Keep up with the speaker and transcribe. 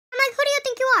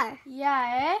car.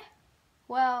 Yeah, eh?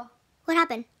 Well, What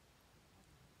happened?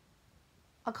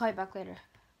 I'll call you back later.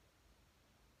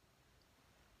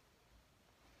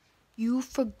 You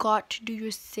forgot to do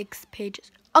your 6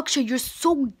 pages. Akshay, you're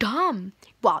so dumb.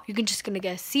 Wow, you're just gonna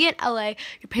get a C in LA.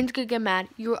 Your parents gonna get mad.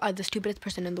 You are the stupidest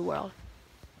person in the world.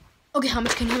 Okay, how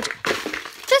much can you?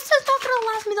 This is not gonna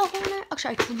last me the whole night. Akshay,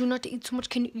 I told you not to eat so much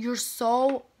candy. You're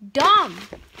so dumb.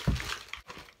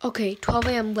 Okay, 12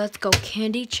 a.m. Let's go.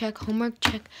 Candy check. Homework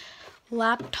check.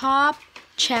 Laptop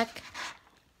check.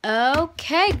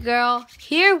 Okay, girl.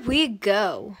 Here we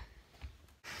go.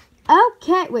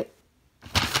 Okay, wait.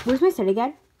 Where's my study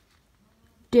guide?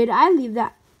 Did I leave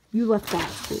that? You left that at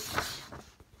school.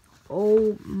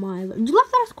 Oh my Lord. You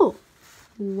left that at school.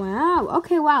 Wow.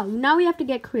 Okay, wow. Now we have to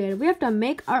get creative. We have to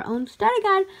make our own study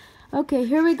guide. Okay,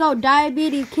 here we go.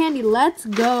 Diabetes candy. Let's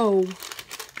go.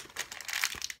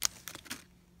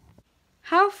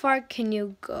 How far can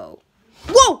you go?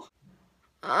 Whoa!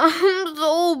 I'm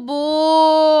so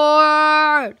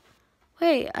bored.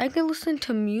 Wait, I can listen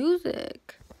to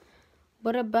music.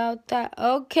 What about that?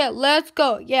 Okay, let's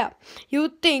go. Yeah, you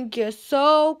think you're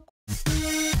so...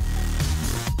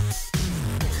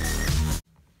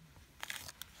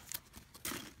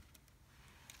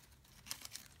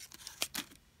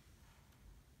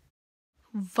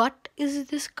 What is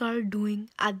this girl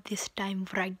doing at this time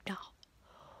right now?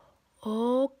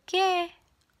 Okay.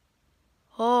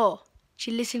 Oh,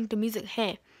 she's listening to music.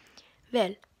 Hey,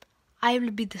 well, I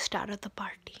will be the star of the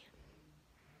party.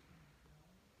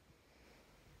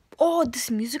 Oh, this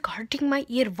music hurting my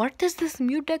ear. What is this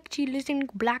music? She listening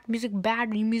to black music, bad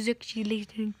music she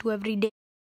listening to every day.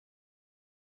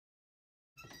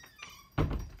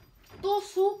 So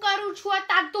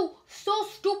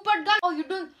stupid girl. Oh,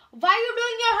 why are you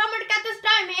doing your homework at this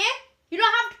time, eh? You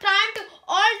don't have time to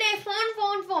all day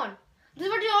phone. This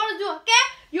is what you always do, okay?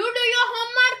 You do your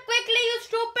homework quickly, you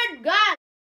stupid girl.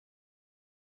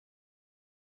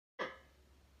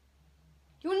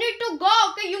 You need to go,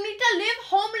 okay? You need to leave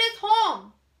homeless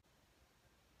home.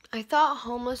 I thought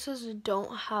homelesses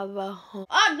don't have a home.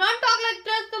 Oh, don't talk like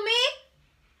this to me.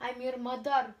 I'm your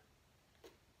mother.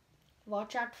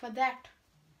 Watch out for that.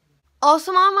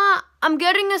 Also, Mama, I'm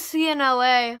getting a C in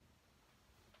LA.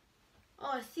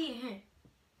 Oh, a C, huh?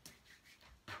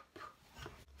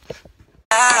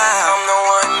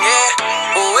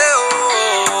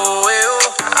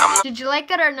 Did you like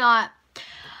it or not?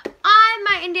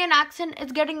 My Indian accent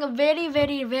is getting a very,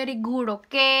 very, very good,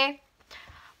 okay?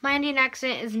 My Indian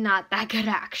accent is not that good,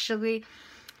 actually.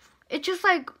 It's just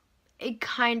like a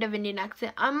kind of Indian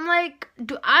accent. I'm like,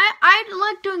 I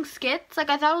like doing skits. Like,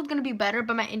 I thought it was going to be better,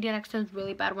 but my Indian accent is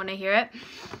really bad when I hear it.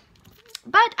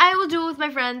 But I will do it with my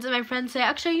friends, and my friends say,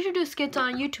 actually, you should do skits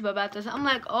on YouTube about this. I'm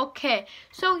like, okay.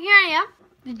 So here I am,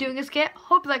 doing a skit.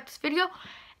 Hope you like this video.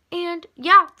 And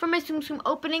yeah, for my Tsum Tsum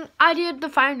opening, I did the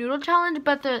fire noodle challenge,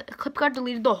 but the clip got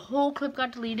deleted. The whole clip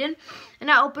got deleted. And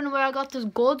I opened where I got this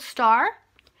gold star,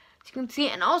 as you can see.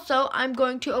 And also, I'm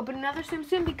going to open another Tsum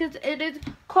Tsum because it is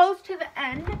close to the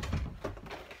end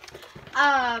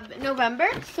of November.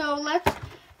 So let's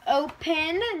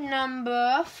open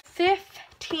number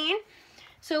 15.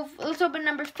 So let's open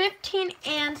number 15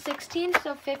 and 16.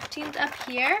 So 15's up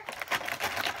here.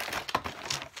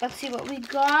 Let's see what we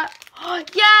got. Oh,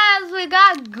 yes, we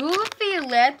got Goofy.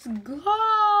 Let's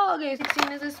go. Okay,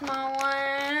 16 is a small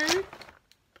one.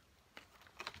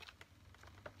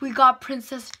 We got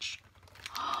Princess.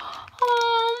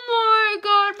 Oh my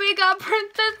God, we got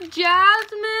Princess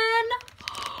Jasmine.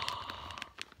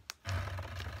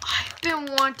 I've been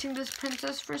wanting this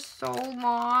princess for so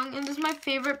long, and this is my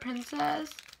favorite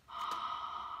princess.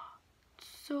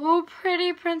 So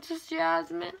pretty, Princess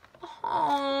Jasmine.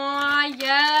 Oh,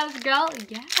 yes, girl,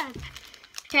 yes.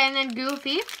 Okay, and then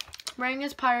Goofy, wearing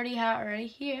his party hat right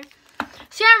here.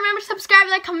 So yeah, remember to subscribe,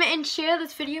 like, comment, and share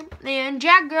this video. And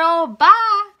Jack, girl,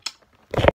 bye.